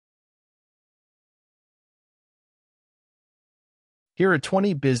Here are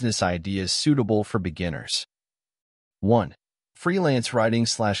 20 business ideas suitable for beginners. 1. Freelance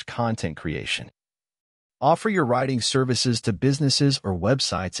writing/content creation. Offer your writing services to businesses or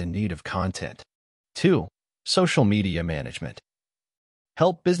websites in need of content. 2. Social media management.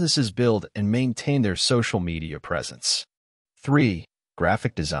 Help businesses build and maintain their social media presence. 3.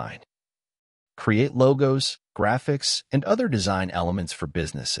 Graphic design. Create logos, graphics, and other design elements for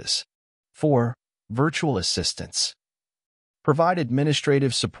businesses. 4. Virtual assistants. Provide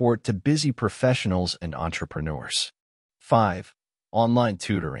administrative support to busy professionals and entrepreneurs. 5. Online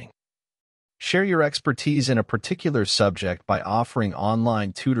tutoring. Share your expertise in a particular subject by offering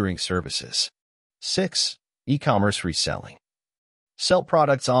online tutoring services. 6. E-commerce reselling. Sell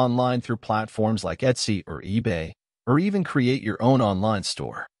products online through platforms like Etsy or eBay, or even create your own online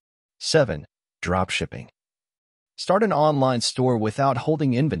store. 7. Dropshipping. Start an online store without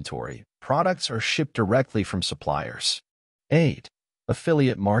holding inventory. Products are shipped directly from suppliers. 8.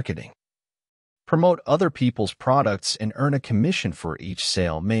 Affiliate marketing. Promote other people's products and earn a commission for each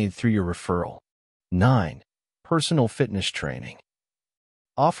sale made through your referral. 9. Personal fitness training.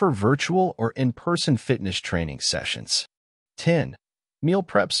 Offer virtual or in-person fitness training sessions. 10. Meal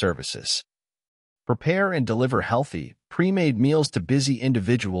prep services. Prepare and deliver healthy, pre-made meals to busy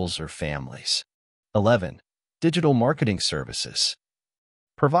individuals or families. 11. Digital marketing services.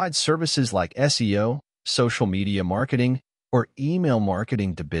 Provide services like SEO, social media marketing, or email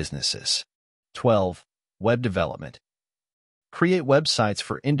marketing to businesses. 12. Web development. Create websites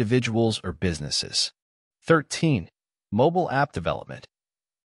for individuals or businesses. 13. Mobile app development.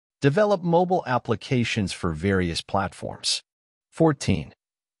 Develop mobile applications for various platforms. 14.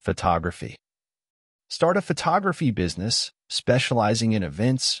 Photography. Start a photography business specializing in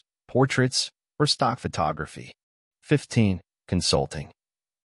events, portraits, or stock photography. 15. Consulting.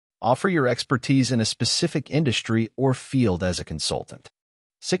 Offer your expertise in a specific industry or field as a consultant.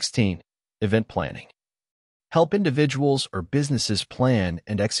 16. Event planning. Help individuals or businesses plan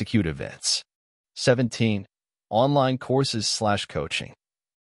and execute events. 17. Online courses/coaching.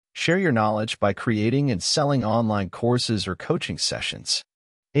 Share your knowledge by creating and selling online courses or coaching sessions.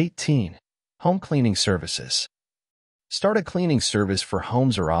 18. Home cleaning services. Start a cleaning service for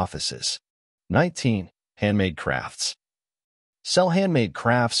homes or offices. 19. Handmade crafts. Sell handmade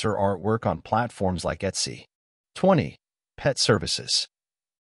crafts or artwork on platforms like Etsy. 20. Pet services.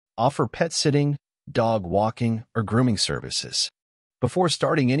 Offer pet sitting, dog walking, or grooming services. Before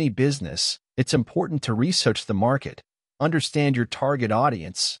starting any business, it's important to research the market, understand your target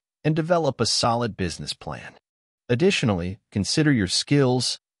audience, and develop a solid business plan. Additionally, consider your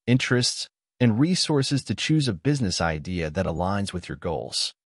skills, interests, and resources to choose a business idea that aligns with your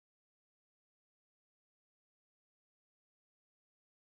goals.